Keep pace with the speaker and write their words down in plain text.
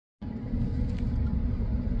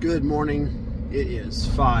Good morning. It is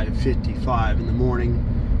 5:55 in the morning,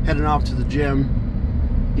 heading off to the gym.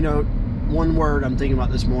 You know, one word I'm thinking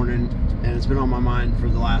about this morning, and it's been on my mind for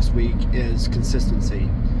the last week, is consistency.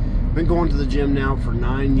 I've been going to the gym now for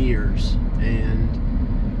 9 years, and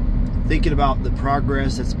thinking about the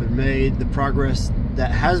progress that's been made, the progress that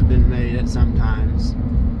has been made at some times,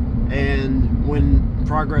 and when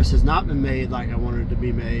progress has not been made like I wanted it to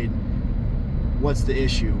be made, what's the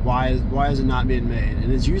issue? Why is it not being made?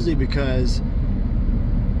 And it's usually because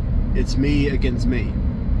it's me against me.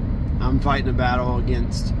 I'm fighting a battle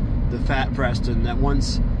against the fat Preston that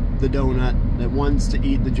wants the donut, that wants to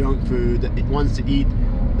eat the junk food, that wants to eat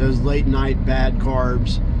those late night bad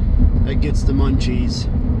carbs, that gets the munchies.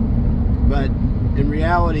 But in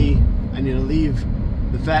reality, I need to leave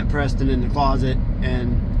the fat Preston in the closet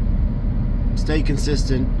and stay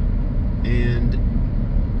consistent and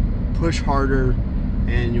push harder,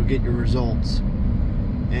 and you'll get your results.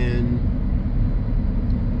 And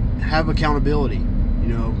have accountability. You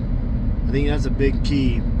know, I think that's a big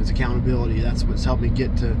key, is accountability. That's what's helped me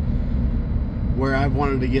get to where I've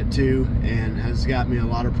wanted to get to, and has got me a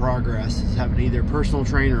lot of progress, is having either a personal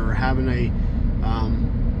trainer or having a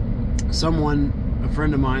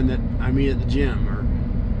friend of mine that I meet at the gym, or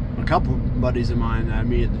a couple buddies of mine that I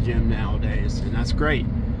meet at the gym nowadays, and that's great.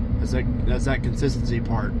 That's that consistency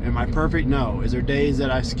part. Am I perfect? No. Is there days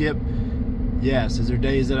that I skip? Yes. Is there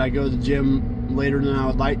days that I go to the gym later than I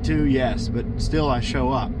would like to? Yes. But still I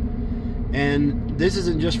show up. And this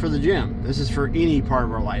isn't just for the gym. This is for any part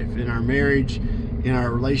of our life. In our marriage, in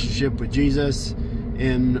our relationship with Jesus,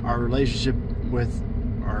 in our relationship with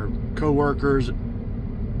our co-workers,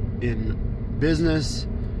 in business.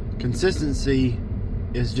 Consistency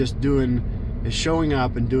is showing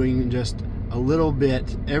up and doing just a little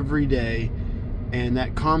bit every day, and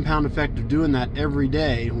that compound effect of doing that every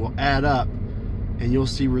day will add up, and you'll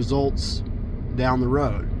see results down the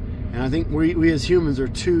road. And I think we as humans are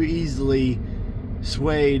too easily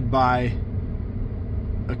swayed by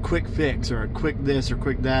a quick fix, or a quick this or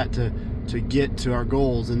quick that, to get to our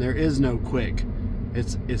goals. And there is no quick.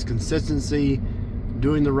 It's consistency,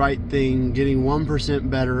 doing the right thing, getting 1%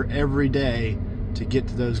 better every day to get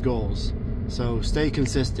to those goals. So stay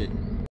consistent.